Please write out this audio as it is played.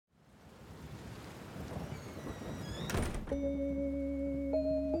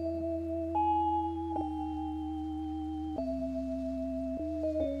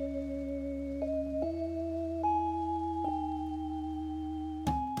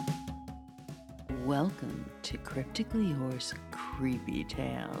Welcome to Cryptically Yours Creepy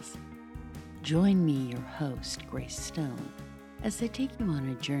Tales. Join me, your host, Grace Stone, as I take you on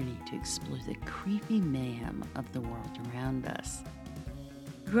a journey to explore the creepy mayhem of the world around us.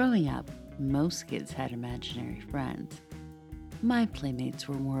 Growing up, most kids had imaginary friends. My playmates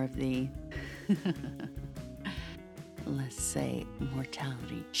were more of the, let's say,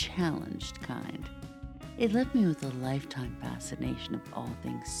 mortality challenged kind. It left me with a lifetime fascination of all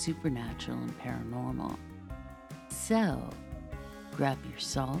things supernatural and paranormal. So, grab your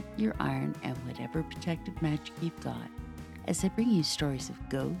salt, your iron, and whatever protective magic you've got as I bring you stories of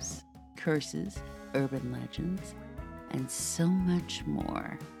ghosts, curses, urban legends, and so much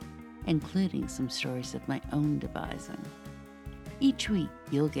more, including some stories of my own devising. Each week,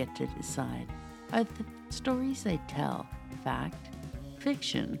 you'll get to decide, are the stories I tell fact,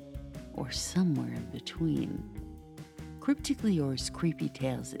 fiction, or somewhere in between? Cryptically Yours Creepy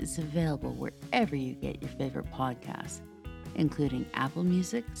Tales is available wherever you get your favorite podcasts, including Apple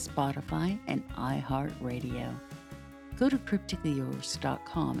Music, Spotify, and iHeartRadio. Go to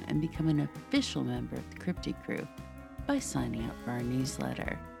crypticallyyours.com and become an official member of the Cryptic Crew by signing up for our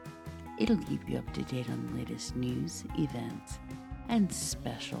newsletter. It'll keep you up to date on the latest news, events, and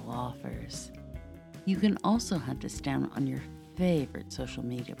special offers. You can also hunt us down on your favorite social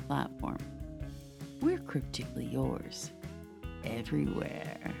media platform. We're Cryptically Yours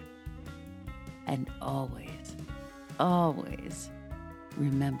everywhere. And always, always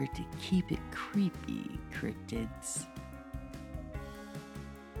remember to keep it creepy, cryptids.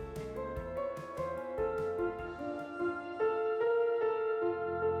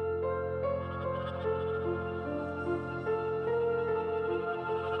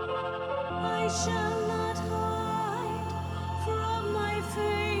 I shall not hide from my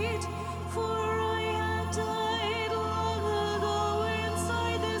fate, for I have died long ago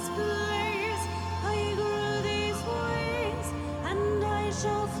inside this place. I grew these wings, and I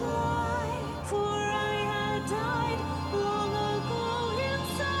shall fly, for I have died long ago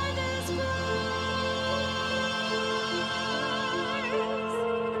inside this place.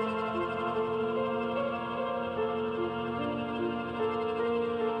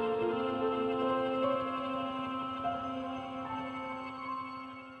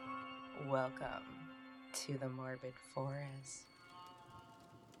 Welcome to the Morbid Forest.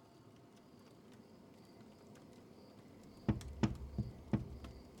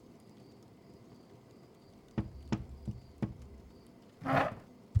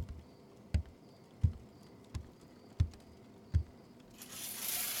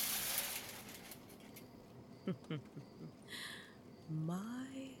 My,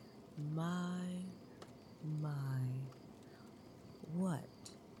 what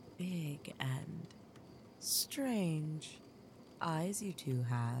big and strange eyes you two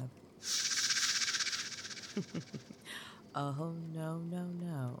have. Oh, no.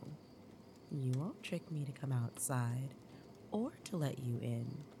 You won't trick me to come outside or to let you in.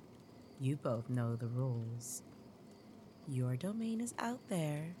 You both know the rules. Your domain is out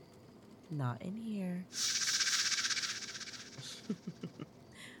there, not in here.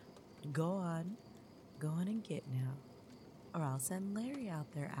 Go on and get now, or I'll send Larry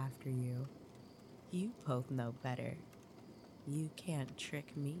out there after you. You both know better. You can't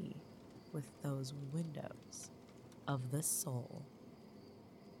trick me with those windows of the soul.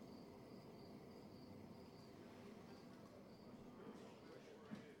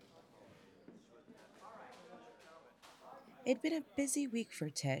 It'd been a busy week for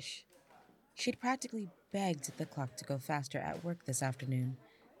Tish. She'd practically begged the clock to go faster at work this afternoon,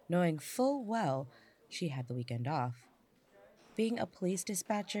 knowing full well she had the weekend off. Being a police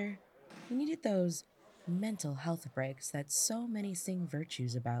dispatcher, you needed those mental health breaks that so many sing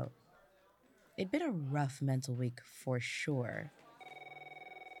virtues about. It'd been a rough mental week for sure.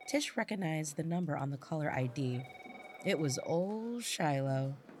 Tish recognized the number on the caller ID. It was old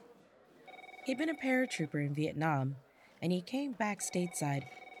Shiloh. He'd been a paratrooper in Vietnam, and he came back stateside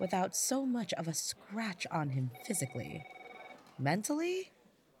without so much of a scratch on him physically. Mentally,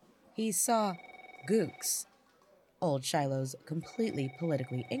 he saw gooks, old Shiloh's completely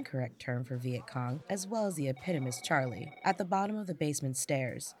politically incorrect term for Viet Cong, as well as the eponymous Charlie, at the bottom of the basement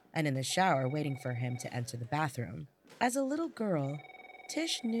stairs, and in the shower waiting for him to enter the bathroom. As a little girl,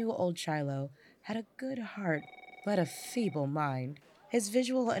 Tish knew old Shiloh had a good heart, but a feeble mind. His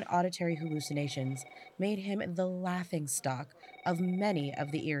visual and auditory hallucinations made him the laughingstock of many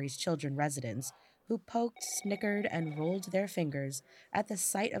of the Erie's children residents who poked, snickered, and rolled their fingers at the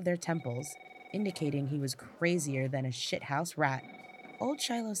sight of their temples, indicating he was crazier than a shithouse rat. Old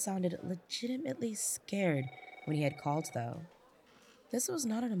Shiloh sounded legitimately scared when he had called, though. This was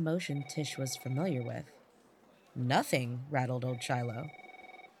not an emotion Tish was familiar with. Nothing rattled old Shiloh,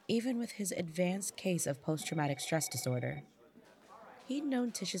 even with his advanced case of post-traumatic stress disorder. He'd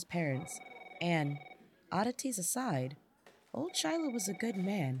known Tish's parents, and, oddities aside, old Shiloh was a good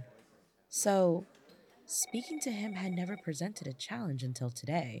man. So, speaking to him had never presented a challenge until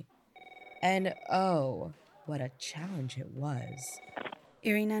today. And oh, what a challenge it was.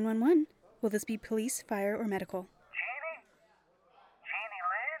 Erie 911. Will this be police, fire, or medical? Jeannie? Jeannie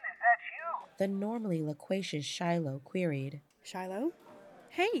Lynn, is that you? The normally loquacious Shiloh queried. Shiloh?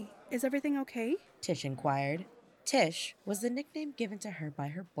 Hey, is everything okay? Tish inquired. Tish was the nickname given to her by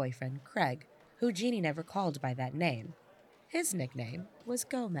her boyfriend, Craig, who Jeannie never called by that name. His nickname was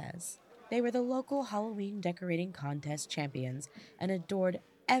Gomez. They were the local Halloween decorating contest champions and adored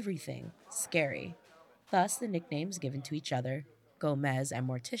everything scary. Thus, the nicknames given to each other, Gomez and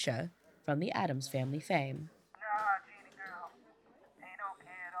Morticia, from the Addams Family fame. Nah, Jeannie girl. Ain't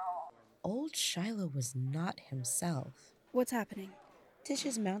okay at all. Old Shiloh was not himself. What's happening?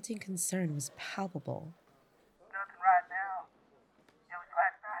 Tish's mounting concern was palpable. Nothing right now. It was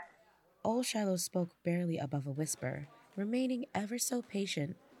last night. Old Shiloh spoke barely above a whisper, remaining ever so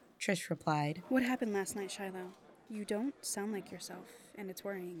patient. Trish replied, What happened last night, Shiloh? You don't sound like yourself, and it's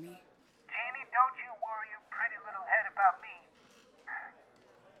worrying me. Jeannie, don't you worry your pretty little head about me.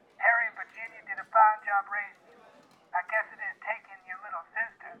 Harry and Virginia did a fine job raising you. I guess it is taking your little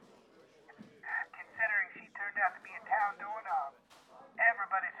sister. Considering she turned out to be a town doorknob.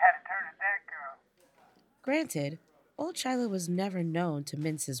 Everybody's had a turn at that girl. Granted, old Shiloh was never known to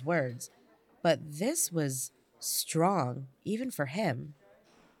mince his words, but this was strong, even for him.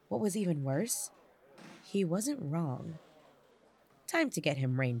 What was even worse, he wasn't wrong. Time to get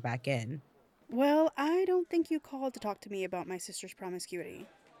him reined back in. Well, I don't think you called to talk to me about my sister's promiscuity.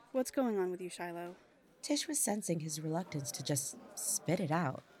 What's going on with you, Shiloh? Tish was sensing his reluctance to just spit it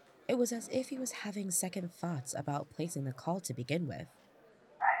out. It was as if he was having second thoughts about placing the call to begin with.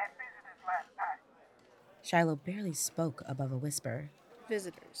 I had visitors last night. Shiloh barely spoke above a whisper.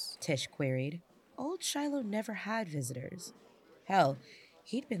 Visitors. Tish queried. Old Shiloh never had visitors. Hell,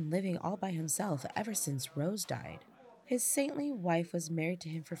 he'd been living all by himself ever since Rose died. His saintly wife was married to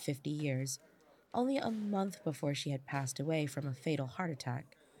him for 50 years, only a month before she had passed away from a fatal heart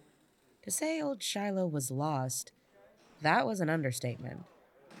attack. To say old Shiloh was lost, that was an understatement.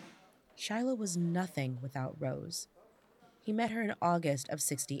 Shiloh was nothing without Rose. He met her in August of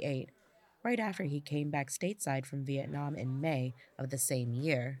 '68, right after he came back stateside from Vietnam in May of the same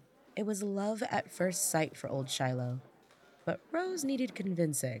year. It was love at first sight for old Shiloh, but Rose needed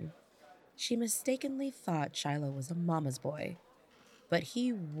convincing. She mistakenly thought Shiloh was a mama's boy, but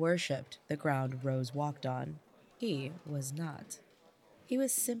he worshipped the ground Rose walked on. He was not. He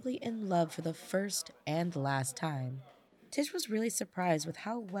was simply in love for the first and last time. Tish was really surprised with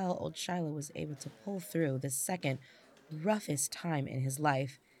how well old Shiloh was able to pull through the second, roughest time in his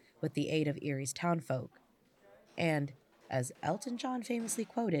life with the aid of Erie's townfolk. And, as Elton John famously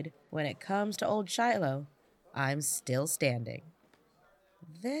quoted, when it comes to old Shiloh, I'm still standing.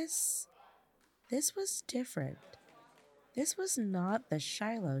 This was different. This was not the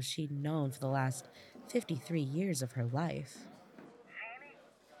Shiloh she'd known for the last 53 years of her life. Jeannie,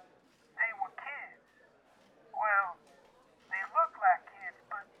 they were kids. Well, they look like kids,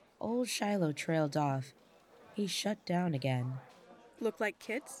 but Old Shiloh trailed off. He shut down again. Look like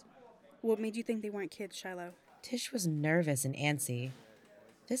kids? What made you think they weren't kids, Shiloh? Tish was nervous and antsy.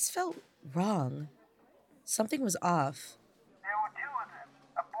 This felt wrong. Something was off. there were two of them.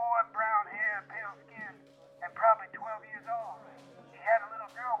 A boy, brown hair, pale skin, and probably 12 years old. He had a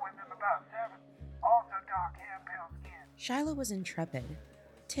little girl with him about 7. Also dark hair, pale skin. Shiloh was intrepid.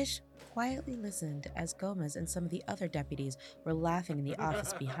 Tish quietly listened as Gomez and some of the other deputies were laughing in the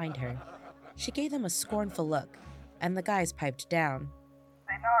office behind her. She gave them a scornful look, and the guys piped down.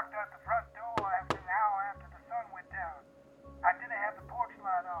 They knocked at the front door after an hour after the sun went down. I didn't have the porch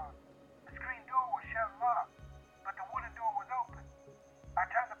light on. The screen door was shut and locked, but the wooden door was open. I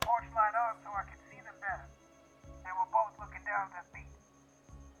turned the porch light on so I could see them better. They were both looking down at me.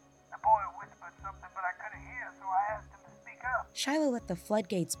 The boy whispered something, but I couldn't hear, so I asked him to speak up. Shiloh let the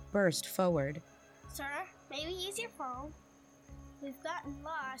floodgates burst forward. Sir, may we use your phone? We've gotten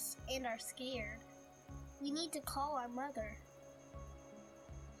lost and are scared. We need to call our mother.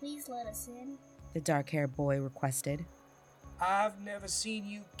 Please let us in. The dark-haired boy requested. I've never seen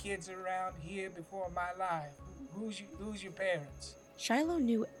you kids around here before in my life. Who's your parents? Shiloh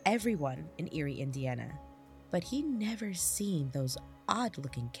knew everyone in Erie, Indiana, but he'd never seen those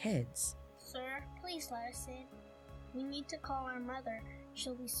odd-looking kids. Sir, please let us in. We need to call our mother.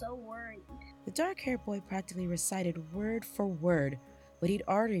 She'll be so worried. The dark-haired boy practically recited word for word what he'd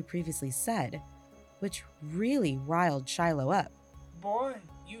already previously said, which really riled Shiloh up. Boy,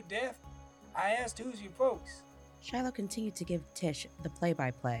 you deaf? I asked who's your folks. Shiloh continued to give Tish the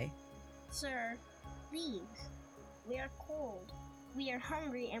play-by-play. Sir, please. We are cold. We are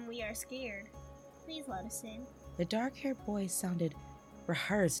hungry and we are scared. Please let us in. The dark-haired boy sounded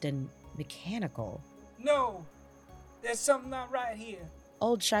rehearsed and mechanical. No, there's something not right here.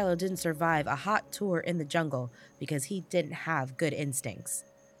 Old Shiloh didn't survive a hot tour in the jungle because he didn't have good instincts.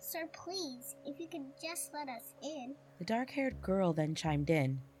 Sir, please, if you could just let us in. The dark-haired girl then chimed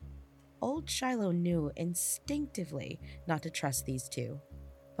in. Old Shiloh knew instinctively not to trust these two,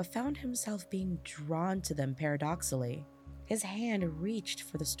 but found himself being drawn to them paradoxically. His hand reached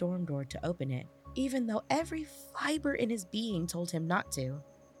for the storm door to open it, even though every fiber in his being told him not to.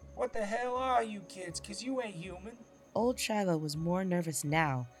 What the hell are you kids? 'Cause you ain't human. Old Shiloh was more nervous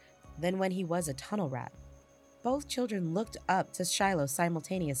now than when he was a tunnel rat. Both children looked up to Shiloh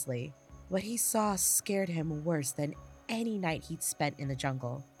simultaneously. What he saw scared him worse than any night he'd spent in the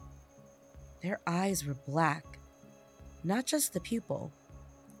jungle. Their eyes were black. Not just the pupil.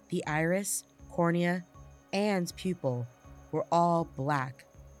 The iris, cornea, and pupil were all black.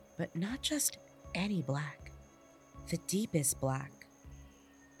 But not just any black. The deepest black.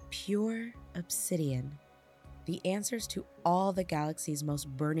 Pure obsidian. The answers to all the galaxy's most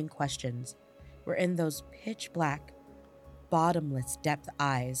burning questions were in those pitch black, bottomless depth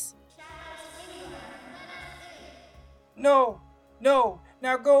eyes. No,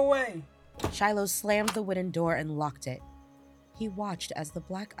 now go away. Shiloh slammed the wooden door and locked it. He watched as the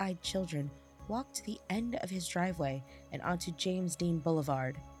black-eyed children walked to the end of his driveway and onto James Dean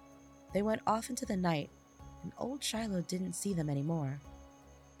Boulevard. They went off into the night, and old Shiloh didn't see them anymore.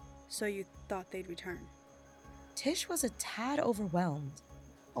 So you thought they'd return? Tish was a tad overwhelmed.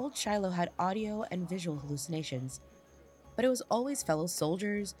 Old Shiloh had audio and visual hallucinations, but it was always fellow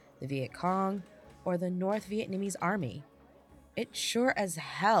soldiers, the Viet Cong, or the North Vietnamese army. It sure as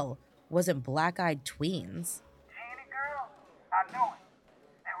hell wasn't black-eyed tweens. Genie girl, I know it.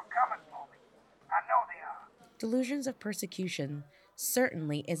 They were coming for me. I know they are. Delusions of persecution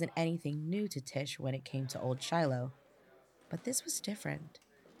certainly isn't anything new to Tish when it came to old Shiloh, but this was different.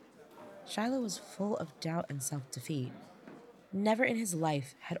 Shiloh was full of doubt and self-defeat. Never in his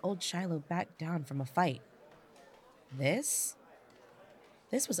life had old Shiloh backed down from a fight. This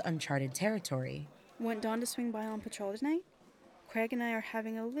was uncharted territory. Want Don to swing by on patrol tonight? Craig and I are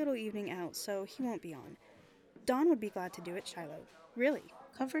having a little evening out, so he won't be on. Don would be glad to do it, Shiloh. Really.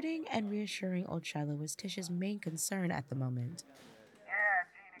 Comforting and reassuring old Shiloh was Tish's main concern at the moment. Yeah,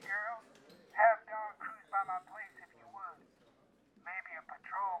 Genie girl. Have Dawn cruise by my place if you would. Maybe a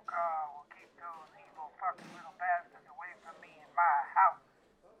patrol car will keep those evil fucking little bastards away from me and my house.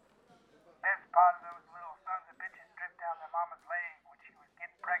 Best part of those little sons of bitches dripped down their mama's leg when she was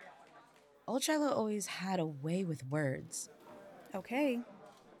getting pregnant with them. Old Shiloh always had a way with words. Okay.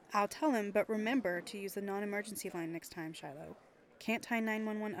 I'll tell him, but remember to use the non-emergency line next time, Shiloh. Can't tie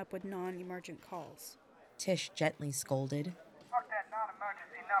 911 up with non-emergent calls. Tish gently scolded. Fuck that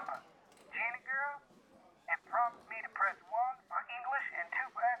non-emergency number. Genie girl, it prompts me to press 1 for English and 2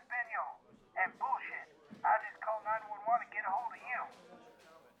 for Espanol. And bullshit. I just call 911 and get a hold of you.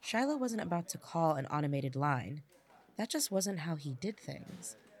 Shiloh wasn't about to call an automated line. That just wasn't how he did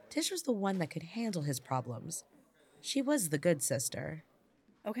things. Tish was the one that could handle his problems. She was the good sister.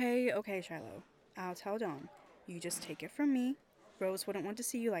 Okay, Shiloh. I'll tell Don. You just take it from me. Rose wouldn't want to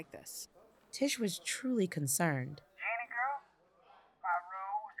see you like this. Tish was truly concerned. Genie girl, my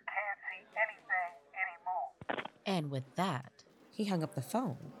Rose can't see anything anymore. And with that, he hung up the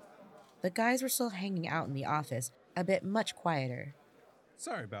phone. The guys were still hanging out in the office, a bit much quieter.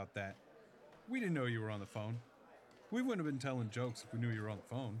 Sorry about that. We didn't know you were on the phone. We wouldn't have been telling jokes if we knew you were on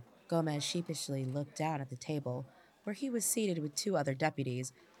the phone. Gomez sheepishly looked down at the table, where he was seated with 2 other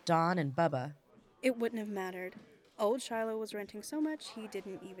deputies, Don and Bubba. It wouldn't have mattered. Old Shiloh was renting so much he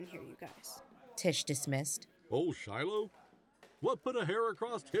didn't even hear you guys. Tish dismissed. Old Shiloh? What put a hair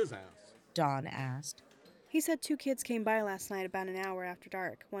across his ass? Don asked. He said 2 kids came by last night about an hour after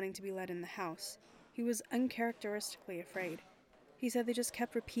dark, wanting to be let in the house. He was uncharacteristically afraid. He said they just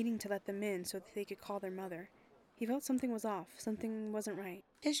kept repeating to let them in so that they could call their mother. He felt something was off, something wasn't right.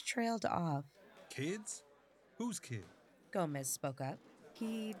 Tish trailed off. Kids? Whose kid? Gomez spoke up.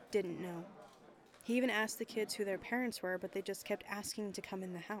 He didn't know. He even asked the kids who their parents were, but they just kept asking to come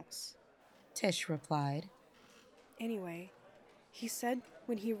in the house. Tish replied. Anyway, He said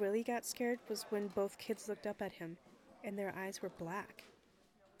when he really got scared was when both kids looked up at him, and their eyes were black.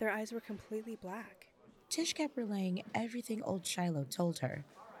 Their eyes were completely black. Tish kept relaying everything old Shiloh told her.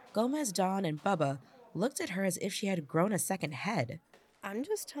 Gomez, Dawn, and Bubba looked at her as if she had grown a second head. I'm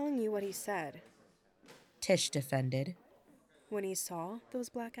just telling you what he said. Tish defended. When he saw those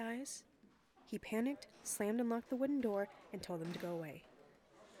black eyes, he panicked, slammed and locked the wooden door, and told them to go away.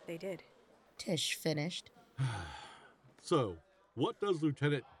 They did. Tish finished. So, what does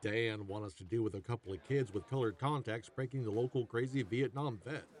Lieutenant Dan want us to do with a couple of kids with colored contacts breaking the local crazy Vietnam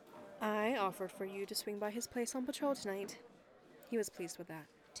vet? I offered for you to swing by his place on patrol tonight. He was pleased with that.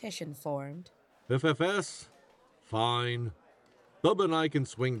 Tish informed. FFS? Fine. Bubba and I can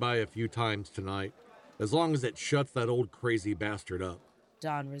swing by a few times tonight, as long as it shuts that old crazy bastard up.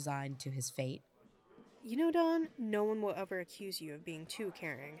 Dawn resigned to his fate. You know, Dawn, no one will ever accuse you of being too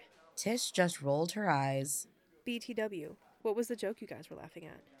caring. Tish just rolled her eyes. BTW, what was the joke you guys were laughing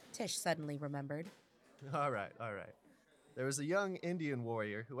at? Tish suddenly remembered. All right. There was a young Indian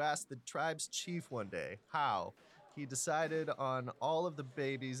warrior who asked the tribe's chief one day how he decided on all of the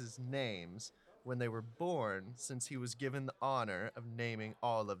babies' names when they were born, since he was given the honor of naming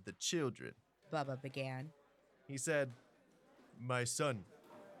all of the children. Bubba began. He said, "My son,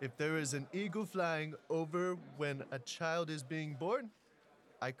 if there is an eagle flying over when a child is being born,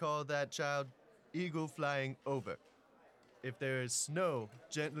 I call that child Eagle Flying Over. If there is snow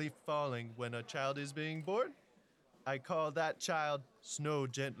gently falling when a child is being born, I call that child Snow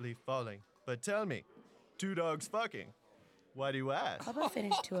Gently Falling. But tell me, two dogs fucking? Why do you ask?" Bubba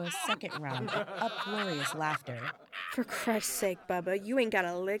finished to a second round of uproarious laughter. For Christ's sake, Bubba, you ain't got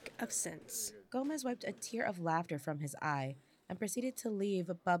a lick of sense. Gomez wiped a tear of laughter from his eye and proceeded to leave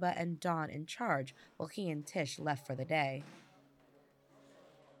Bubba and Dawn in charge while he and Tish left for the day.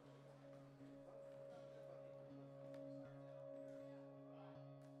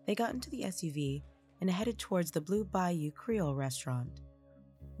 They got into the SUV and headed towards the Blue Bayou Creole restaurant.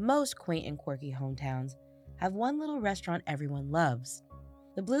 Most quaint and quirky hometowns have one little restaurant everyone loves.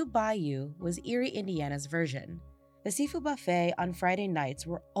 The Blue Bayou was Erie, Indiana's version. The seafood buffet on Friday nights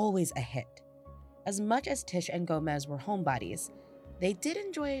were always a hit. As much as Tish and Gomez were homebodies, they did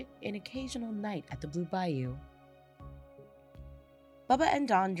enjoy an occasional night at the Blue Bayou. Bubba and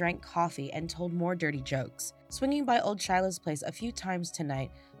Dawn drank coffee and told more dirty jokes. Swinging by old Shiloh's place a few times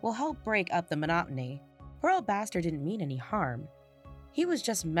tonight will help break up the monotony. Poor old bastard didn't mean any harm. He was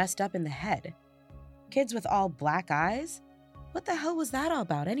just messed up in the head. Kids with all black eyes? What the hell was that all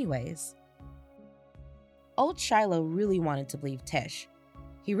about anyways? Old Shiloh really wanted to believe Tish.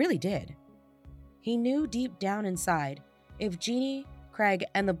 He really did. He knew deep down inside, if Jeannie, Craig,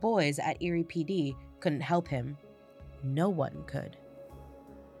 and the boys at Erie PD couldn't help him, no one could.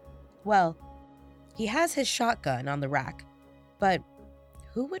 Well, he has his shotgun on the rack, but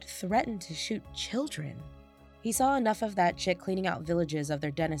who would threaten to shoot children? He saw enough of that shit cleaning out villages of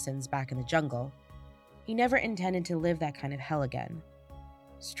their denizens back in the jungle. He never intended to live that kind of hell again.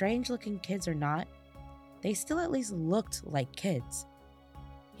 Strange-looking kids or not, they still at least looked like kids.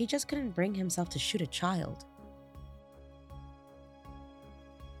 He just couldn't bring himself to shoot a child.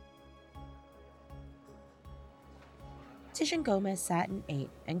 Tish and Gomez sat and ate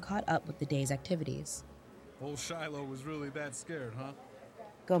and caught up with the day's activities. Old Shiloh was really that scared, huh?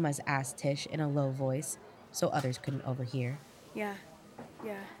 Gomez asked Tish in a low voice so others couldn't overhear. Yeah,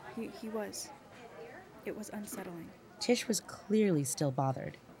 he was. It was unsettling. Tish was clearly still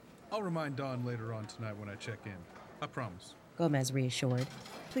bothered. I'll remind Dawn later on tonight when I check in. I promise. Gomez reassured.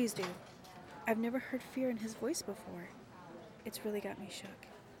 Please do. I've never heard fear in his voice before. It's really got me shook.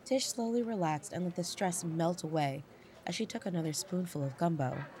 Tish slowly relaxed and let the stress melt away as she took another spoonful of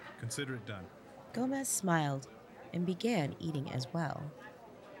gumbo. Consider it done. Gomez smiled and began eating as well.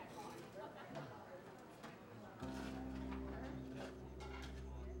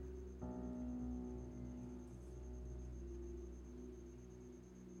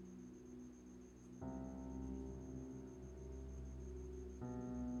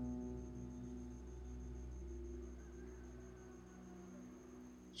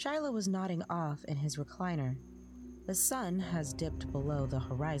 Shiloh was nodding off in his recliner. The sun has dipped below the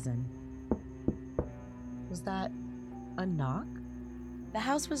horizon. Was that a knock? The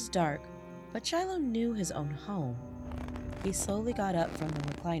house was dark, but Shiloh knew his own home. He slowly got up from the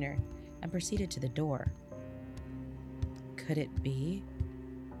recliner and proceeded to the door. Could it be?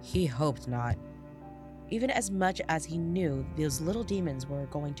 He hoped not. Even as much as he knew those little demons were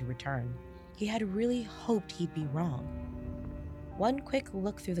going to return, he had really hoped he'd be wrong. One quick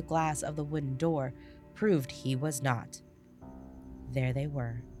look through the glass of the wooden door proved he was not. There they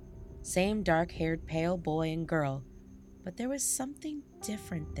were. Same dark-haired pale boy and girl, But there was something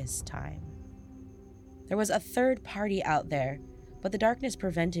different this time. There was a third party out there, but the darkness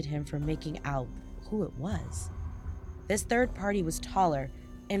prevented him from making out who it was. This third party was taller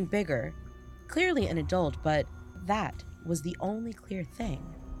and bigger, clearly an adult, but that was the only clear thing.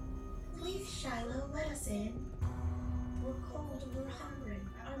 Please, Shiloh, let us in. We're cold, we're hungry.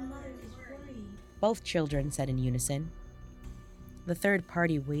 Our mother is worried. Both children said in unison. The third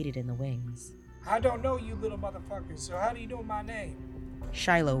party waited in the wings. I don't know you little motherfuckers, so how do you know my name?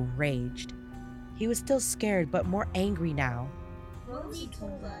 Shiloh raged. He was still scared, but more angry now. Rosie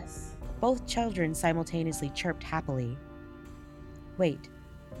told us. Both children simultaneously chirped happily. Wait,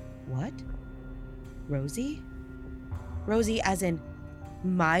 what? Rosie? Rosie as in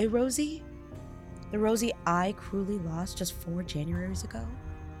my Rosie? The Rosie I cruelly lost just 4 Januaries ago?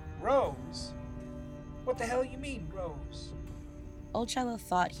 Rose? What the hell you mean, Rose? Old Shiloh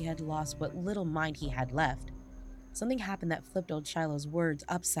thought he had lost what little mind he had left. Something happened that flipped Old Shiloh's words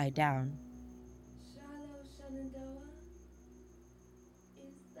upside down. Shiloh Shenandoah?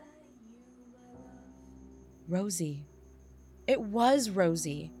 Is that you, my love? Rosie. It was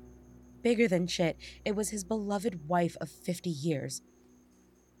Rosie. Bigger than shit, it was his beloved wife of 50 years.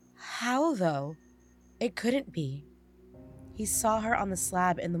 How, though? It couldn't be. He saw her on the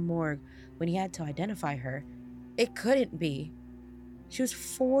slab in the morgue when he had to identify her. It couldn't be. She was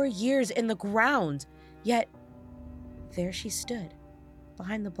 4 years in the ground, yet there she stood,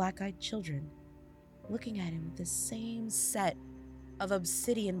 behind the black-eyed children, looking at him with the same set of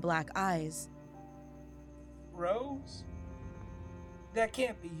obsidian black eyes. Rose? That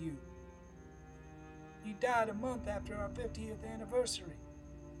can't be you. You died a month after our 50th anniversary.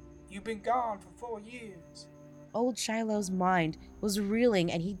 You've been gone for 4 years. Old Shiloh's mind was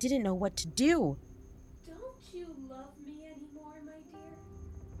reeling and he didn't know what to do. Don't you love me anymore, my dear?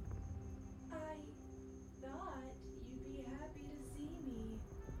 I thought you'd be happy to see me.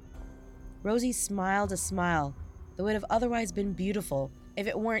 Rosie smiled a smile that would have otherwise been beautiful if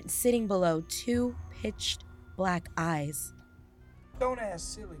it weren't sitting below 2 pitched black eyes. Don't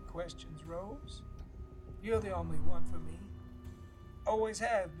ask silly questions, Rose. You're the only one for me. Always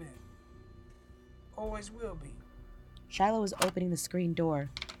have been. Always will be. Shiloh was opening the screen door.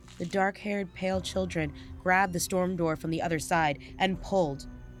 The dark-haired, pale children grabbed the storm door from the other side and pulled.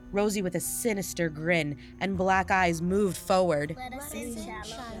 Rosie, with a sinister grin and black eyes, moved forward. Let us in,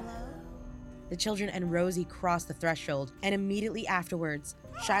 Shiloh. The children and Rosie crossed the threshold, and immediately afterwards,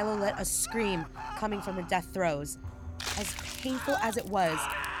 Shiloh let a scream coming from the death throes. As painful as it was,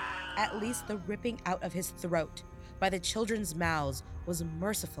 at least the ripping out of his throat by the children's mouths was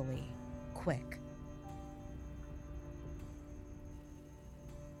mercifully quick.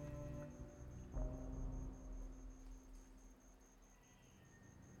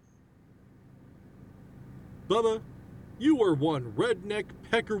 Bubba, you were one redneck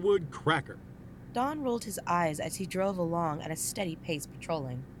peckerwood cracker. Don rolled his eyes as he drove along at a steady pace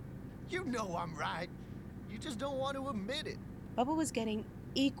patrolling. You know I'm right. You just don't want to admit it. Bubba was getting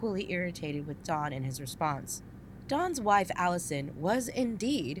equally irritated with Dawn in his response. Dawn's wife, Allison, was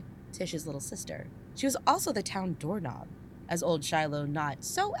indeed Tish's little sister. She was also the town doorknob, as old Shiloh not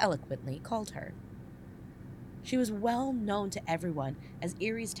so eloquently called her. She was well known to everyone as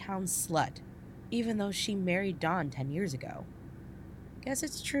Erie's town slut, even though she married Dawn 10 years ago. Guess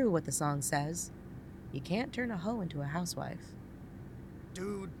it's true what the song says. You can't turn a hoe into a housewife.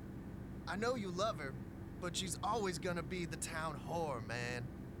 Dude, I know you love her, but she's always gonna be the town whore, man.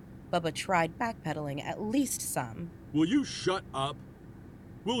 Bubba tried backpedaling at least some. Will you shut up?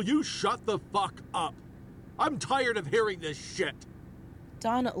 Will you shut the fuck up? I'm tired of hearing this shit.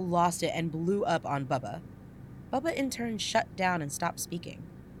 Dawn lost it and blew up on Bubba. Bubba in turn shut down and stopped speaking.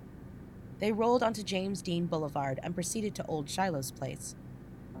 They rolled onto James Dean Boulevard and proceeded to old Shiloh's place.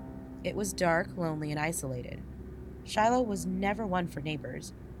 It was dark, lonely, and isolated. Shiloh was never one for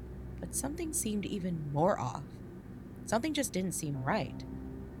neighbors, but something seemed even more off. Something just didn't seem right.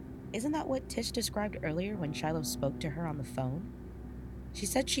 Isn't that what Tish described earlier when Shiloh spoke to her on the phone? She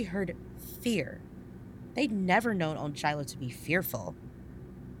said she heard fear. They'd never known old Shiloh to be fearful.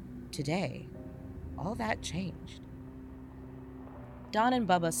 Today, all that changed. Don and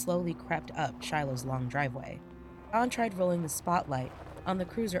Bubba slowly crept up Shiloh's long driveway. Don tried rolling the spotlight on the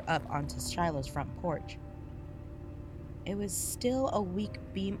cruiser up onto Shiloh's front porch. It was still a weak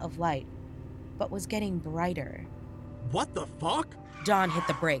beam of light, but was getting brighter. What the fuck? Don hit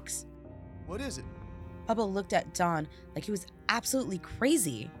the brakes. What is it? Bubba looked at Don like he was absolutely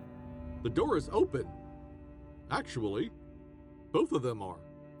crazy. The door is open. Actually, both of them are.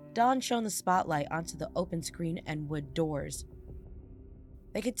 Don shone the spotlight onto the open screen and wood doors.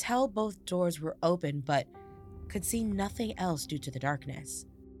 They could tell both doors were open, but could see nothing else due to the darkness.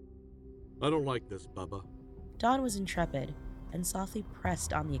 I don't like this, Bubba. Don was intrepid and softly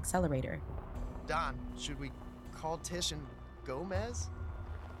pressed on the accelerator. Don, should we call Tish and Gomez?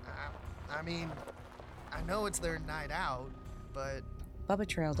 I mean, I know it's their night out, but... Bubba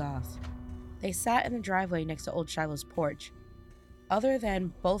trailed off. They sat in the driveway next to old Shiloh's porch. Other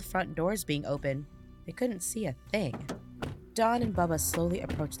than both front doors being open, they couldn't see a thing. Don and Bubba slowly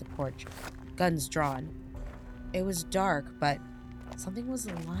approached the porch, guns drawn. It was dark, but something was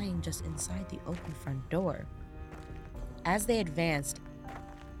lying just inside the open front door. As they advanced,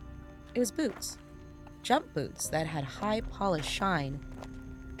 it was boots. Jump boots that had high polished shine.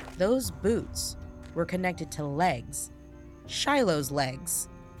 Those boots were connected to legs. Shiloh's legs.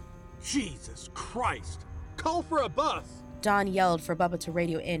 Jesus Christ! Call for a bus! Don yelled for Bubba to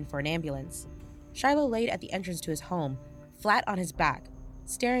radio in for an ambulance. Shiloh laid at the entrance to his home, flat on his back,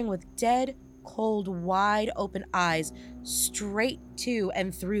 staring with dead, cold, wide-open eyes straight to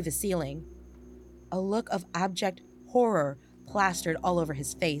and through the ceiling. A look of abject horror plastered all over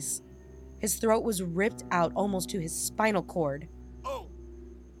his face. His throat was ripped out almost to his spinal cord. Oh,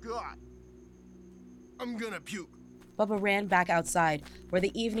 God. I'm gonna puke. Bubba ran back outside, where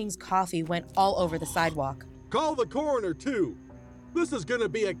the evening's coffee went all over the sidewalk. Call the coroner, too! This is gonna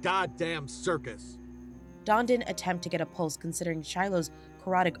be a goddamn circus! Don didn't attempt to get a pulse considering Shiloh's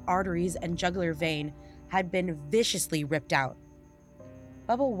carotid arteries and jugular vein had been viciously ripped out.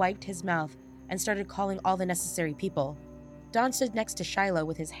 Bubba wiped his mouth and started calling all the necessary people. Don stood next to Shiloh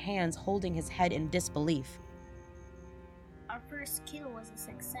with his hands holding his head in disbelief. Our first kill was a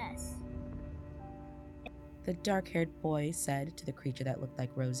success. The dark-haired boy said to the creature that looked like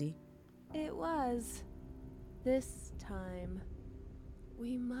Rosie. It was. This time,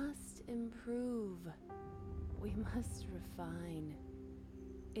 we must improve. We must refine.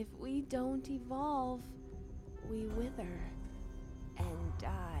 If we don't evolve, we wither and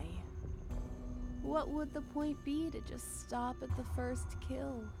die. What would the point be to just stop at the first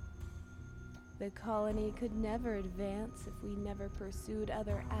kill? The colony could never advance if we never pursued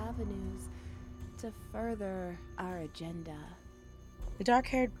other avenues to further our agenda. The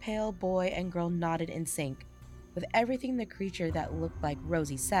dark-haired pale boy and girl nodded in sync with everything the creature that looked like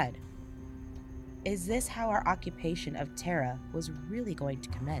Rosie said. Is this how our occupation of Terra was really going to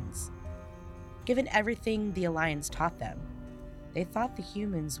commence? Given everything the Alliance taught them, they thought the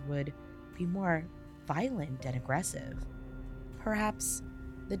humans would be more violent and aggressive. Perhaps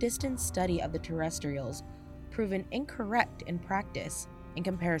the distant study of the terrestrials proven incorrect in practice in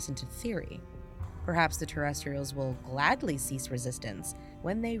comparison to theory. Perhaps the terrestrials will gladly cease resistance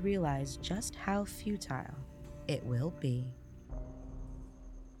when they realize just how futile it will be.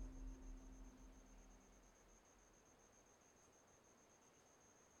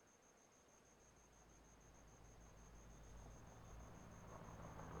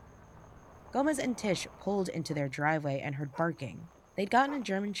 Gomez and Tish pulled into their driveway and heard barking. They'd gotten a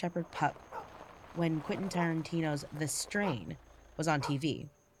German Shepherd pup when Quentin Tarantino's The Strain was on TV.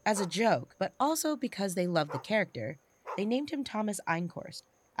 As a joke, but also because they loved the character, they named him Thomas Einkorst,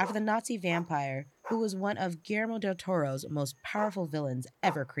 after the Nazi vampire who was one of Guillermo del Toro's most powerful villains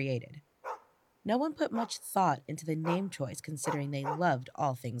ever created. No one put much thought into the name choice considering they loved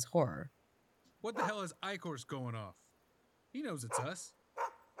all things horror. What the hell is Icor's going off? He knows it's us.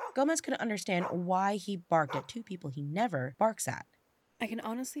 Gomez couldn't understand why he barked at two people he never barks at. I can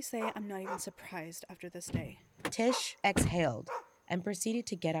honestly say I'm not even surprised after this day. Tish exhaled and proceeded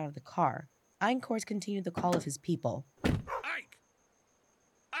to get out of the car. Einkorst continued the call of his people. Ike!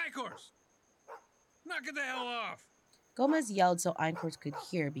 Icor's! Knock it the hell off! Gomez yelled so Einkorst could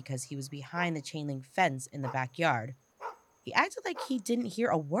hear because he was behind the chain link fence in the backyard. He acted like he didn't hear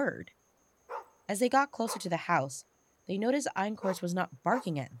a word. As they got closer to the house, they noticed Einkorst was not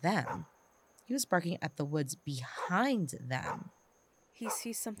barking at them. He was barking at the woods behind them. He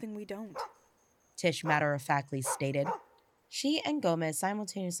sees something we don't. Tish matter-of-factly stated. She and Gomez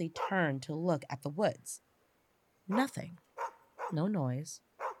simultaneously turned to look at the woods. Nothing. No noise.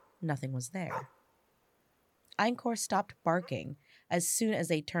 Nothing was there. Einkorst stopped barking as soon as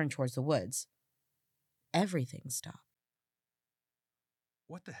they turned towards the woods. Everything stopped.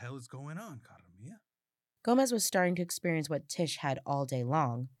 What the hell is going on, Karamia? Gomez was starting to experience what Tish had all day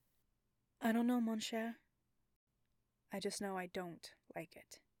long. I don't know, mon cher. I just know I don't like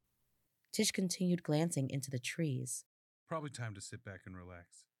it. Tish continued glancing into the trees. Probably time to sit back and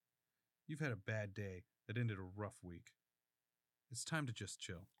relax. You've had a bad day that ended a rough week. It's time to just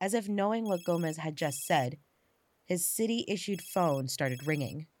chill. As if knowing what Gomez had just said, his city-issued phone started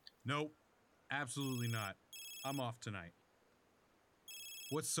ringing. Nope, absolutely not. I'm off tonight.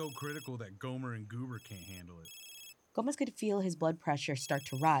 What's so critical that Gomer and Goober can't handle it? Gomez could feel his blood pressure start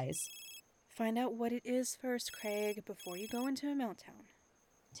to rise. Find out what it is first, Craig, before you go into a meltdown.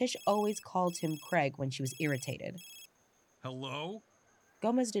 Tish always called him Craig when she was irritated. Hello?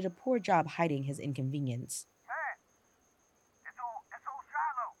 Gomez did a poor job hiding his inconvenience. Man, it's old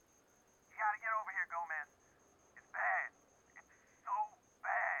Shiloh. You gotta get over here, Gomez. It's bad. It's so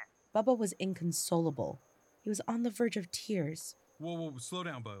bad. Bubba was inconsolable. He was on the verge of tears. Whoa, slow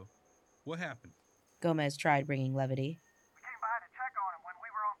down, Bo. What happened? Gomez tried bringing levity. We came by to check on him when we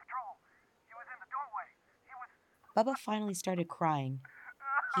were on patrol. He was in the doorway. He was... Bubba finally started crying.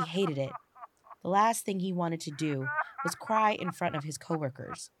 He hated it. The last thing he wanted to do was cry in front of his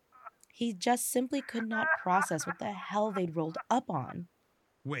coworkers. He just simply could not process what the hell they'd rolled up on.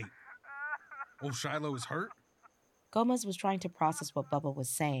 Wait. Old Shiloh is hurt? Gomez was trying to process what Bubba was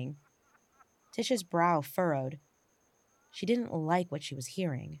saying. Tish's brow furrowed. She didn't like what she was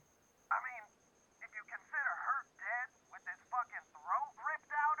hearing. I mean, if you consider Hurt dead with his fucking throat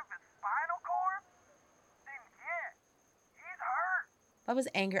ripped out of his spinal cord, then yeah, he's hurt. Bubba's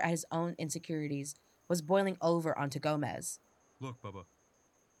anger at his own insecurities was boiling over onto Gomez. Look, Bubba.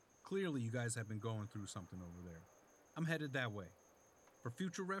 Clearly you guys have been going through something over there. I'm headed that way. For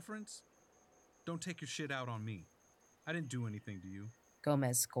future reference, don't take your shit out on me. I didn't do anything to you.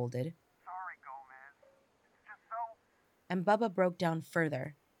 Gomez scolded. Sorry, Gomez. It's just so... And Bubba broke down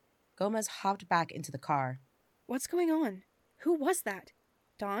further. Gomez hopped back into the car. What's going on? Who was that?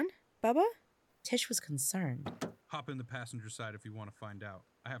 Dawn? Bubba? Tish was concerned. Hop in the passenger side if you want to find out.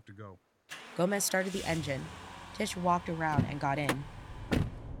 I have to go. Gomez started the engine. Tish walked around and got in.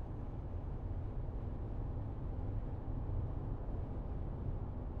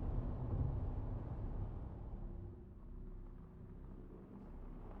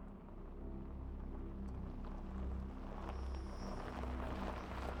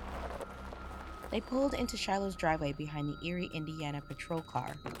 They pulled into Shiloh's driveway behind the Erie, Indiana patrol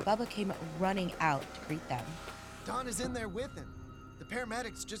car. Bubba came running out to greet them. Don is in there with him. The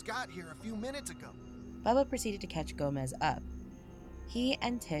paramedics just got here a few minutes ago. Bubba proceeded to catch Gomez up. He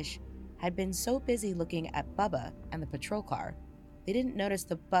and Tish had been so busy looking at Bubba and the patrol car, they didn't notice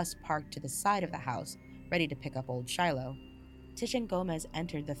the bus parked to the side of the house, ready to pick up old Shiloh. Tish and Gomez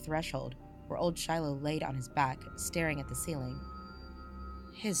entered the threshold, where old Shiloh laid on his back, staring at the ceiling.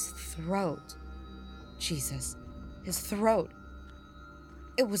 His throat. Jesus, his throat.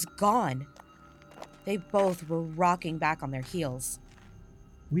 It was gone. They both were rocking back on their heels.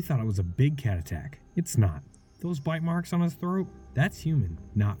 We thought it was a big cat attack. It's not. Those bite marks on his throat, that's human,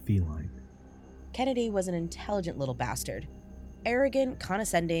 not feline. Kennedy was an intelligent little bastard. Arrogant,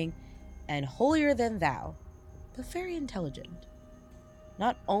 condescending, and holier than thou, but very intelligent.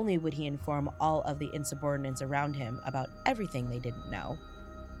 Not only would he inform all of the insubordinates around him about everything they didn't know,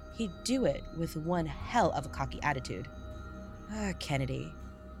 he'd do it with one hell of a cocky attitude. Kennedy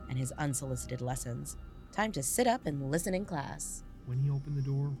and his unsolicited lessons. Time to sit up and listen in class. When he opened the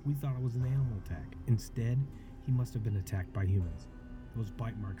door, we thought it was an animal attack. Instead, he must have been attacked by humans. Those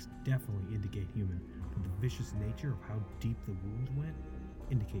bite marks definitely indicate human, but the vicious nature of how deep the wounds went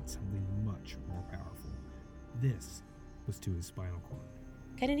indicates something much more powerful. This was to his spinal cord.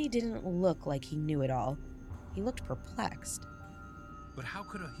 Kennedy didn't look like he knew it all. He looked perplexed. But how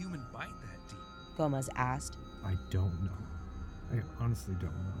could a human bite that deep? Gomez asked. I don't know. I honestly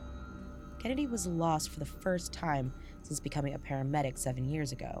don't know. Kennedy was lost for the first time since becoming a paramedic 7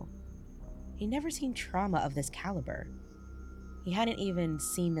 years ago. He'd never seen trauma of this caliber. He hadn't even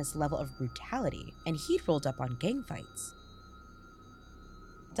seen this level of brutality, and he'd rolled up on gang fights.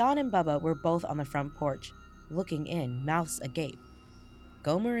 Don and Bubba were both on the front porch, looking in, mouths agape.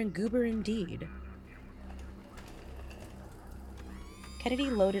 Gomer and Goober indeed.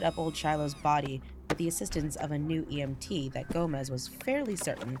 Kennedy loaded up old Shiloh's body with the assistance of a new EMT that Gomez was fairly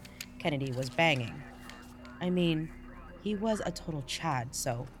certain Kennedy was banging. I mean, he was a total Chad,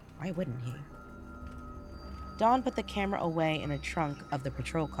 so why wouldn't he? Don put the camera away in the trunk of the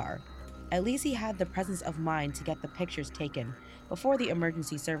patrol car. At least he had the presence of mind to get the pictures taken before the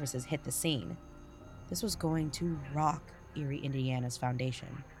emergency services hit the scene. This was going to rock Erie, Indiana's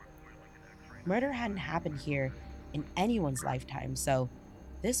foundation. Murder hadn't happened here in anyone's lifetime, so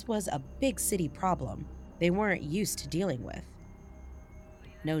this was a big city problem they weren't used to dealing with.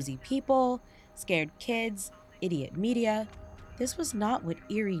 Nosy people, scared kids, idiot media. This was not what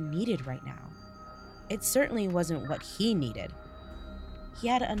Erie needed right now. It certainly wasn't what he needed. He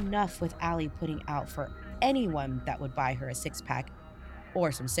had enough with Allie putting out for anyone that would buy her a six-pack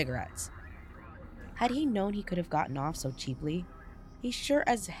or some cigarettes. Had he known he could have gotten off so cheaply, he sure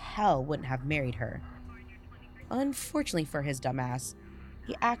as hell wouldn't have married her. Unfortunately for his dumbass, he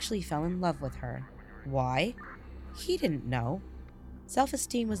He actually fell in love with her. Why? He didn't know.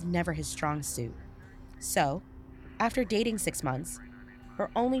 Self-esteem was never his strong suit. So, after dating 6 months,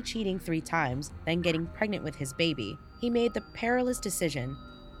 her only cheating 3 times, then getting pregnant with his baby, he made the perilous decision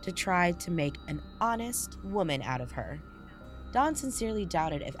to try to make an honest woman out of her. Don sincerely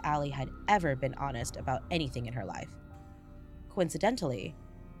doubted if Allie had ever been honest about anything in her life. Coincidentally,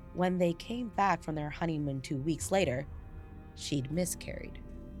 when they came back from their honeymoon 2 weeks later, she'd miscarried.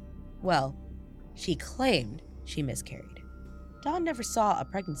 Well, she claimed she miscarried. Don never saw a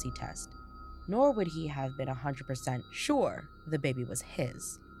pregnancy test, nor would he have been 100% sure the baby was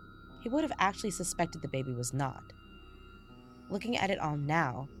his. He would have actually suspected the baby was not. Looking at it all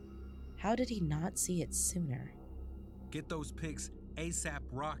now, how did he not see it sooner? Get those pics ASAP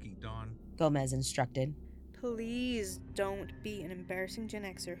Rocky, Don. Gomez instructed. Please don't be an embarrassing Gen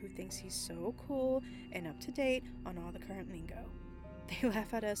Xer who thinks he's so cool and up to date on all the current lingo. They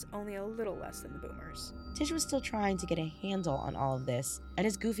laugh at us only a little less than the boomers. Tish was still trying to get a handle on all of this, and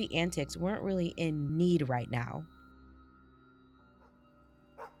his goofy antics weren't really in need right now.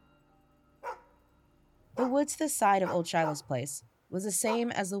 The woods to the side of Old Shiloh's place was the same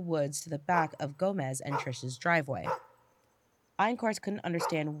as the woods to the back of Gomez and Trish's driveway. Einkorts couldn't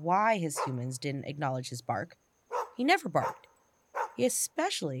understand why his humans didn't acknowledge his bark. He never barked. He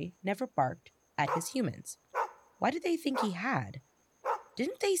especially never barked at his humans. Why did they think he had?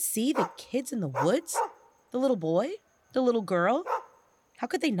 Didn't they see the kids in the woods? The little boy? The little girl? How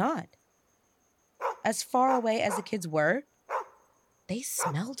could they not? As far away as the kids were, they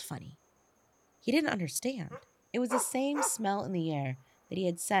smelled funny. He didn't understand. It was the same smell in the air that he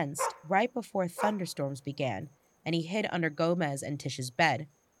had sensed right before thunderstorms began, and he hid under Gomez and Tish's bed.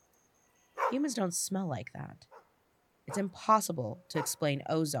 Humans don't smell like that. It's impossible to explain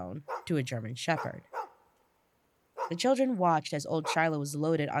ozone to a German shepherd. The children watched as Old Shiloh was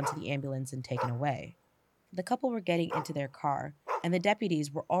loaded onto the ambulance and taken away. The couple were getting into their car, and the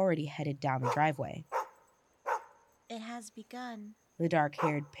deputies were already headed down the driveway. It has begun. The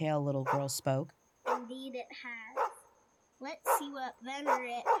dark-haired, pale little girl spoke. Indeed it has. Let's see what vendor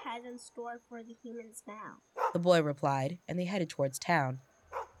it has in store for the humans now. The boy replied, and they headed towards town.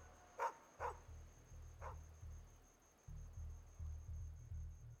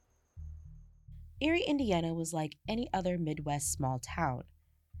 Erie, Indiana was like any other Midwest small town.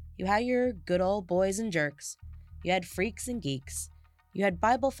 You had your good old boys and jerks. You had freaks and geeks. You had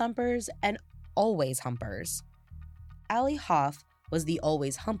Bible thumpers and always humpers. Allie Hoff was the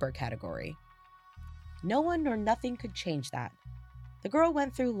always humper category. No one nor nothing could change that. The girl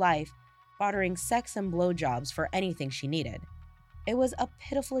went through life bartering sex and blowjobs for anything she needed. It was a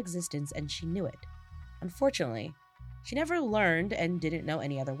pitiful existence and she knew it. Unfortunately, she never learned and didn't know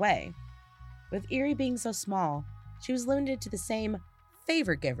any other way. With Erie being so small, she was limited to the same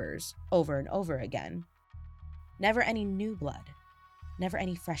favor givers over and over again. Never any new blood, never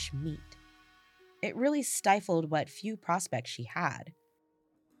any fresh meat. It really stifled what few prospects she had.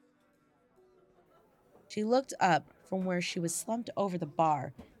 She looked up from where she was slumped over the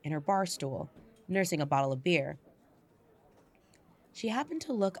bar in her bar stool, nursing a bottle of beer. She happened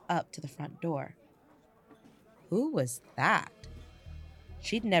to look up to the front door. Who was that?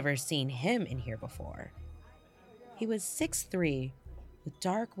 She'd never seen him in here before. He was 6'3", with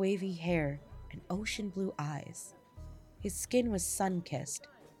dark wavy hair and ocean blue eyes. His skin was sun-kissed,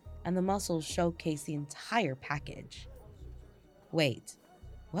 and the muscles showcased the entire package. Wait,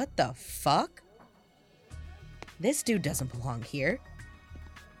 what the fuck? This dude doesn't belong here.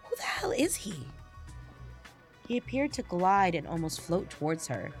 Who the hell is he? He appeared to glide and almost float towards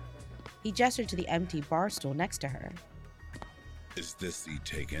her. He gestured to the empty bar stool next to her. Is this seat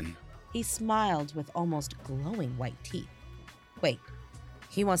taken? He smiled with almost glowing white teeth. Wait,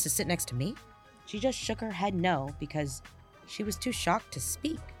 he wants to sit next to me? She just shook her head no because she was too shocked to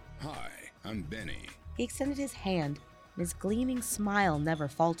speak. Hi, I'm Benny. He extended his hand, and his gleaming smile never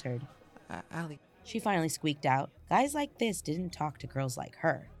faltered. Allie. She finally squeaked out. Guys like this didn't talk to girls like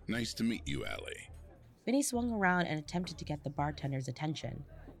her. Nice to meet you, Allie. Vinny swung around and attempted to get the bartender's attention.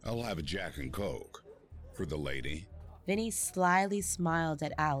 I'll have a Jack and Coke. For the lady. Vinny slyly smiled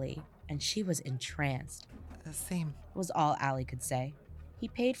at Allie, and she was entranced. Same. Was all Allie could say. He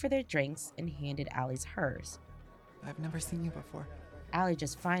paid for their drinks and handed Allie's hers. I've never seen you before. Allie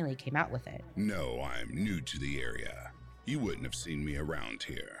just finally came out with it. No, I'm new to the area. You wouldn't have seen me around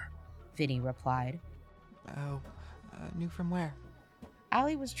here. Vinny replied. Oh, new from where?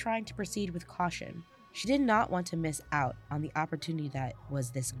 Allie was trying to proceed with caution. She did not want to miss out on the opportunity that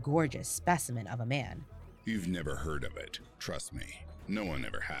was this gorgeous specimen of a man. You've never heard of it. Trust me. No one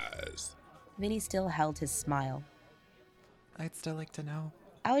ever has. Vinny still held his smile. I'd still like to know.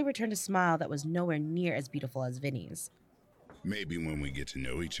 Allie returned a smile that was nowhere near as beautiful as Vinny's. Maybe when we get to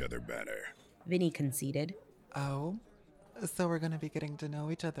know each other better. Vinny conceded. Oh? So we're gonna be getting to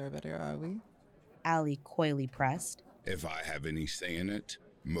know each other better, are we? Allie coyly pressed. If I have any say in it,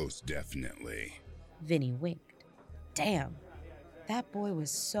 most definitely. Vinny winked. Damn, that boy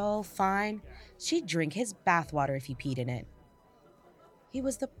was so fine. She'd drink his bathwater if he peed in it. He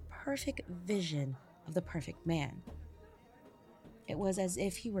was the perfect vision of the perfect man. It was as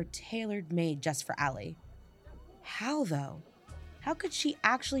if he were tailor-made just for Allie. How, though? How could she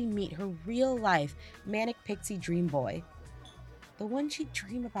actually meet her real-life manic pixie dream boy? The one she'd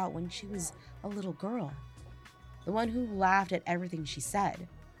dream about when she was a little girl. The one who laughed at everything she said,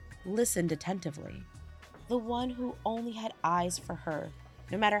 listened attentively. The one who only had eyes for her,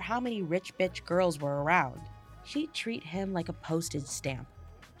 no matter how many rich bitch girls were around. She'd treat him like a postage stamp.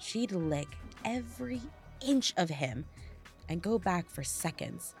 She'd lick every inch of him and go back for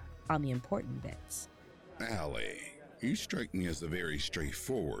seconds on the important bits. Allie, you strike me as a very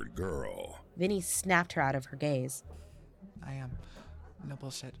straightforward girl. Vinny snapped her out of her gaze. I am. No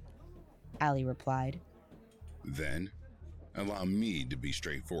bullshit. Allie replied. Then, allow me to be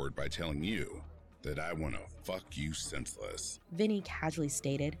straightforward by telling you that I want to fuck you senseless. Vinny casually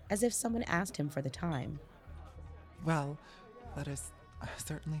stated, as if someone asked him for the time. Well, that is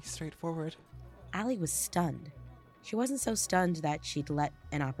certainly straightforward. Allie was stunned. She wasn't so stunned that she'd let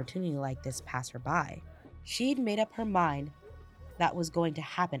an opportunity like this pass her by. She'd made up her mind that was going to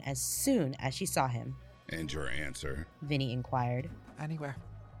happen as soon as she saw him. And your answer? Vinny inquired. Anywhere.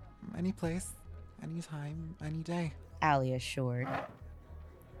 Any place. Any time. Any day. Allie assured.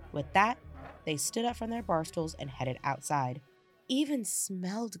 With that, they stood up from their bar stools and headed outside. Even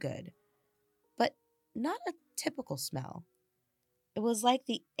smelled good. But not a typical smell. It was like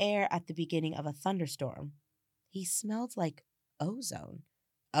the air at the beginning of a thunderstorm. He smelled like ozone.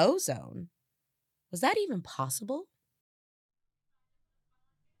 Ozone? Was that even possible?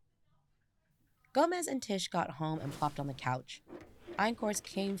 Gomez and Tish got home and plopped on the couch. Einkor's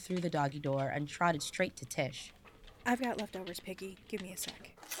came through the doggy door and trotted straight to Tish. I've got leftovers, Piggy. Give me a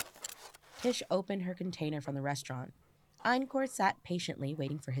sec. Tish opened her container from the restaurant. Einkor sat patiently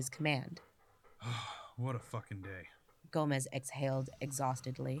waiting for his command. What a fucking day. Gomez exhaled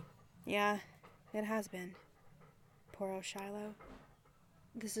exhaustedly. Yeah, it has been. Poor old Shiloh.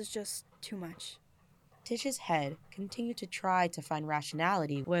 This is just too much. Tish's head continued to try to find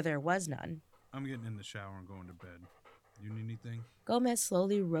rationality where there was none. I'm getting in the shower and going to bed. You need anything? Gomez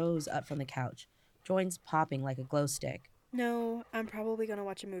slowly rose up from the couch, joints popping like a glow stick. No, I'm probably gonna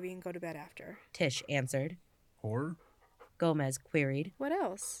watch a movie and go to bed after. Tish answered. Horror? Gomez queried. What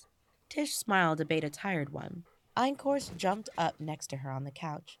else? Tish smiled a bait a tired one. Einkor jumped up next to her on the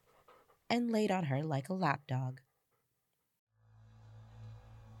couch and laid on her like a lapdog.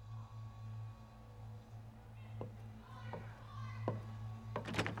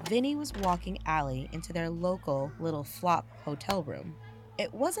 Vinny was walking Allie into their local little flop hotel room.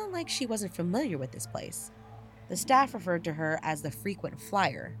 It wasn't like she wasn't familiar with this place. The staff referred to her as the frequent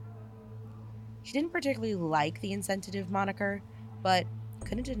flyer. She didn't particularly like the insensitive moniker, but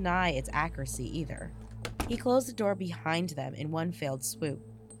couldn't deny its accuracy either. He closed the door behind them in one failed swoop.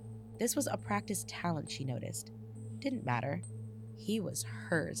 This was a practiced talent, she noticed. Didn't matter. He was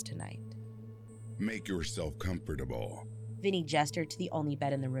hers tonight. Make yourself comfortable. Vinny gestured to the only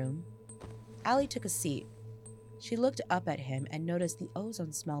bed in the room. Allie took a seat. She looked up at him and noticed the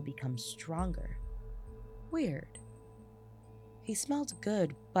ozone smell become stronger. Weird. He smelled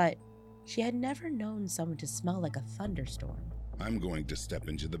good, but she had never known someone to smell like a thunderstorm. I'm going to step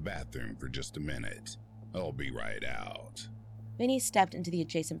into the bathroom for just a minute. I'll be right out. Vinny stepped into the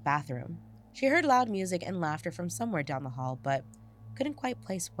adjacent bathroom. She heard loud music and laughter from somewhere down the hall, but couldn't quite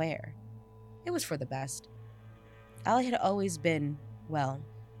place where. It was for the best. Allie had always been, well,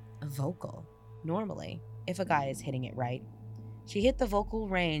 vocal. Normally, if a guy is hitting it right. She hit the vocal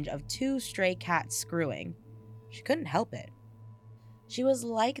range of 2 stray cats screwing. She couldn't help it. She was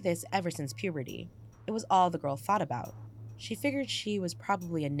like this ever since puberty. It was all the girl thought about. She figured she was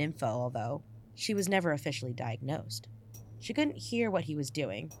probably a nympho, although she was never officially diagnosed. She couldn't hear what he was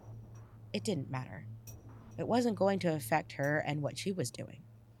doing. It didn't matter. It wasn't going to affect her and what she was doing.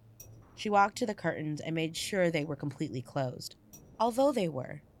 She walked to the curtains and made sure they were completely closed. Although they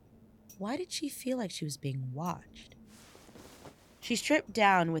were, why did she feel like she was being watched? She stripped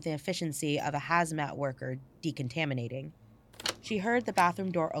down with the efficiency of a hazmat worker decontaminating. She heard the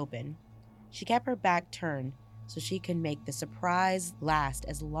bathroom door open. She kept her back turned so she could make the surprise last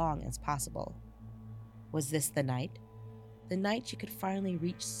as long as possible. Was this the night? The night she could finally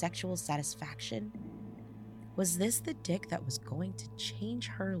reach sexual satisfaction? Was this the dick that was going to change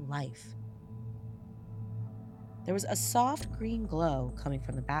her life? There was a soft green glow coming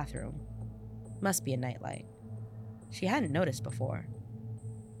from the bathroom. Must be a nightlight. She hadn't noticed before.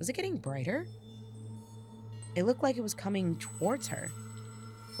 Was it getting brighter? It looked like it was coming towards her.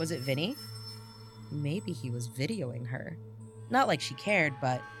 Was it Vinny? Maybe he was videoing her. Not like she cared,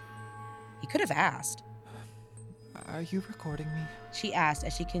 but he could have asked. Are you recording me? She asked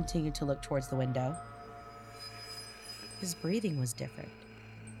as she continued to look towards the window. His breathing was different.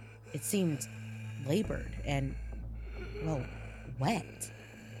 It seemed labored and, well, wet.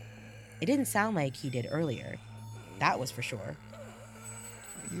 It didn't sound like he did earlier. That was for sure.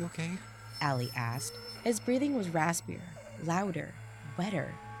 Are you okay? Allie asked. His breathing was raspier, louder,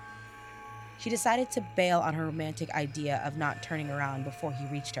 wetter. She decided to bail on her romantic idea of not turning around before he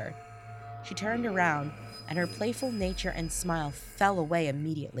reached her. She turned around, and her playful nature and smile fell away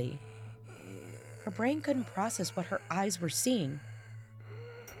immediately. Her brain couldn't process what her eyes were seeing.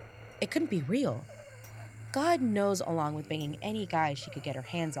 It couldn't be real. God knows, along with banging any guy she could get her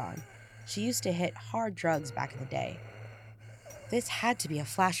hands on, she used to hit hard drugs back in the day. This had to be a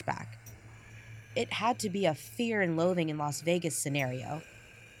flashback. It had to be a fear and loathing in Las Vegas scenario.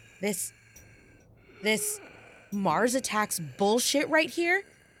 This Mars attacks bullshit right here?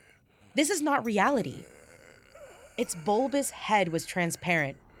 This is not reality. Its bulbous head was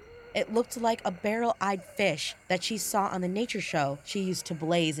transparent. It looked like a barrel-eyed fish that she saw on the nature show she used to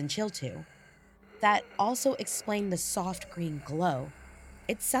blaze and chill to. That also explained the soft green glow.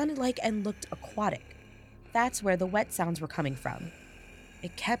 It sounded like and looked aquatic. That's where the wet sounds were coming from.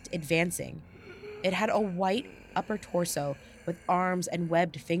 It kept advancing. It had a white upper torso with arms and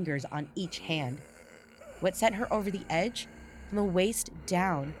webbed fingers on each hand. What sent her over the edge? From the waist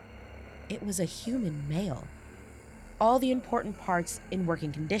down, it was a human male. All the important parts in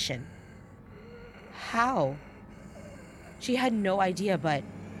working condition. How? She had no idea, but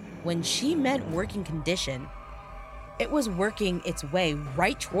when she meant working condition, it was working its way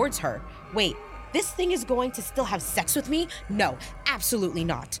right towards her. Wait, this thing is going to still have sex with me? No, absolutely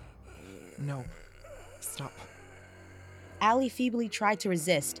not. No. Stop. Allie feebly tried to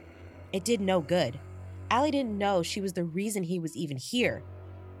resist. It did no good. Allie didn't know she was the reason he was even here.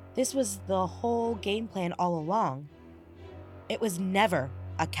 This was the whole game plan all along. It was never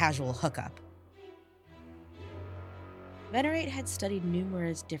a casual hookup. Venerate had studied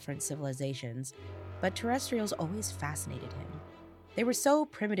numerous different civilizations, but terrestrials always fascinated him. They were so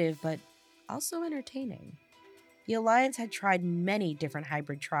primitive, but also entertaining. The Alliance had tried many different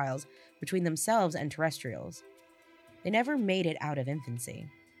hybrid trials between themselves and terrestrials. They never made it out of infancy.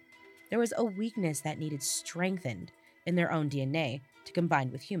 There was a weakness that needed strengthened in their own DNA to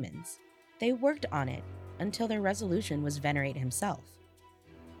combine with humans. They worked on it until their resolution was Venerate himself.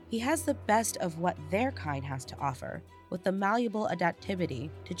 He has the best of what their kind has to offer, with the malleable adaptivity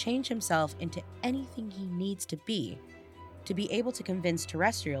to change himself into anything he needs to be able to convince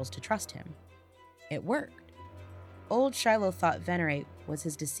terrestrials to trust him. It worked. Old Shiloh thought Venerate was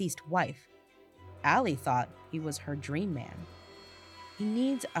his deceased wife. Allie thought he was her dream man. He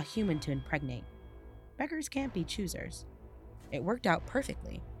needs a human to impregnate. Beggars can't be choosers. It worked out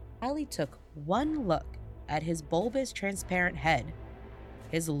perfectly. Allie took one look at his bulbous, transparent head,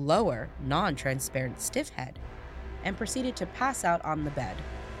 his lower, non-transparent, stiff head, and proceeded to pass out on the bed.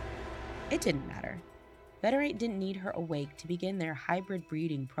 It didn't matter. Venerate didn't need her awake to begin their hybrid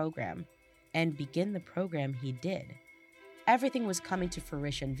breeding program, and begin the program he did. Everything was coming to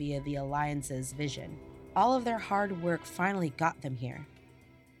fruition via the Alliance's vision. All of their hard work finally got them here.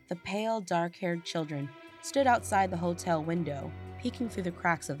 The pale, dark-haired children stood outside the hotel window, peeking through the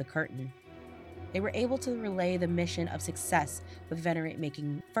cracks of the curtain. They were able to relay the mission of success with Venerate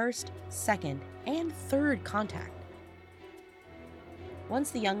making first, second, and third contact.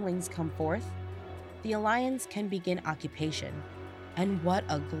 Once the younglings come forth, the Alliance can begin occupation. And what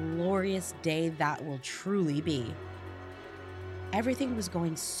a glorious day that will truly be. Everything was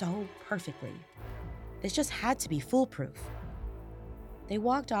going so perfectly. This just had to be foolproof. They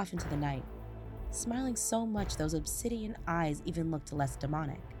walked off into the night, smiling so much those obsidian eyes even looked less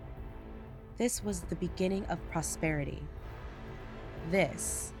demonic. This was the beginning of prosperity.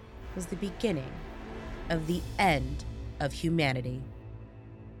 This was the beginning of the end of humanity.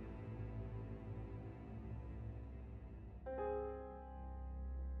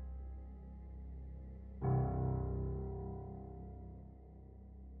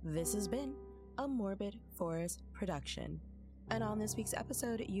 This has been a Morbid Forest production. And on this week's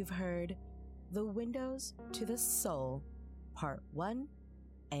episode, you've heard The Windows to the Soul, Part 1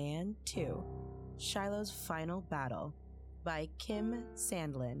 and 2, Shiloh's Final Battle, by Kim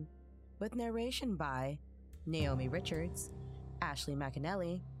Sandlin, with narration by Naomi Richards, Ashley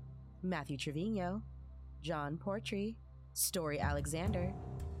McAnally, Matthew Trevino, John Portree, Story Alexander,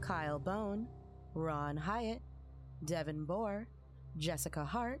 Kyle Bone, Ron Hyatt, Devin Bohr, Jessica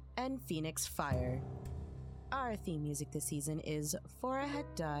Hart, and Phoenix Fire. Our theme music this season is For I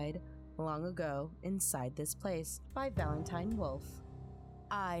Had Died Long Ago Inside This Place by Valentine Wolf.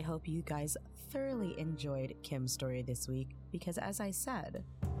 I hope you guys thoroughly enjoyed Kim's story this week because, as I said,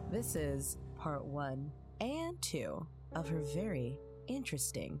 this is part 1 and 2 of her very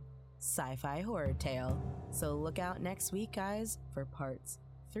interesting sci-fi horror tale. So look out next week, guys, for parts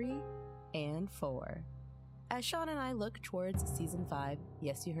 3 and 4. As Sean and I look towards season 5,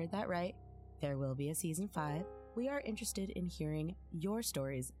 yes, you heard that right, there will be a season 5. We are interested in hearing your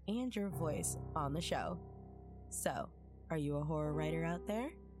stories and your voice on the show. So, are you a horror writer out there?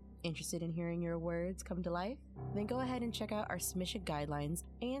 Interested in hearing your words come to life? Then go ahead and check out our submission guidelines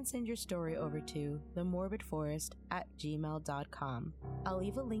and send your story over to themorbidforest@gmail.com. I'll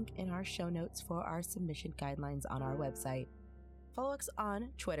leave a link in our show notes for our submission guidelines on our website. Follow us on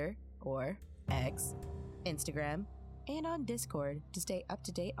Twitter or X, Instagram, and on Discord to stay up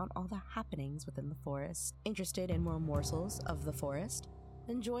to date on all the happenings within the forest. Interested in more morsels of the forest?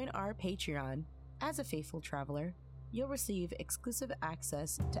 Then join our Patreon. As a faithful traveler, you'll receive exclusive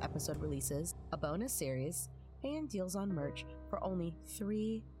access to episode releases, a bonus series, and deals on merch for only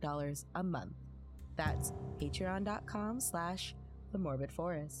 $3 a month. That's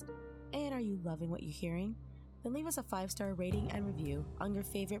patreon.com/themorbidforest. And are you loving what you're hearing? Then leave us a 5-star rating and review on your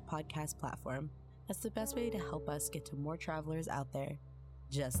favorite podcast platform. That's the best way to help us get to more travelers out there,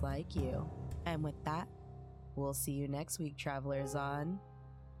 just like you. And with that, we'll see you next week, travelers, on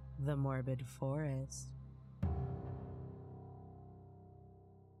The Morbid Forest.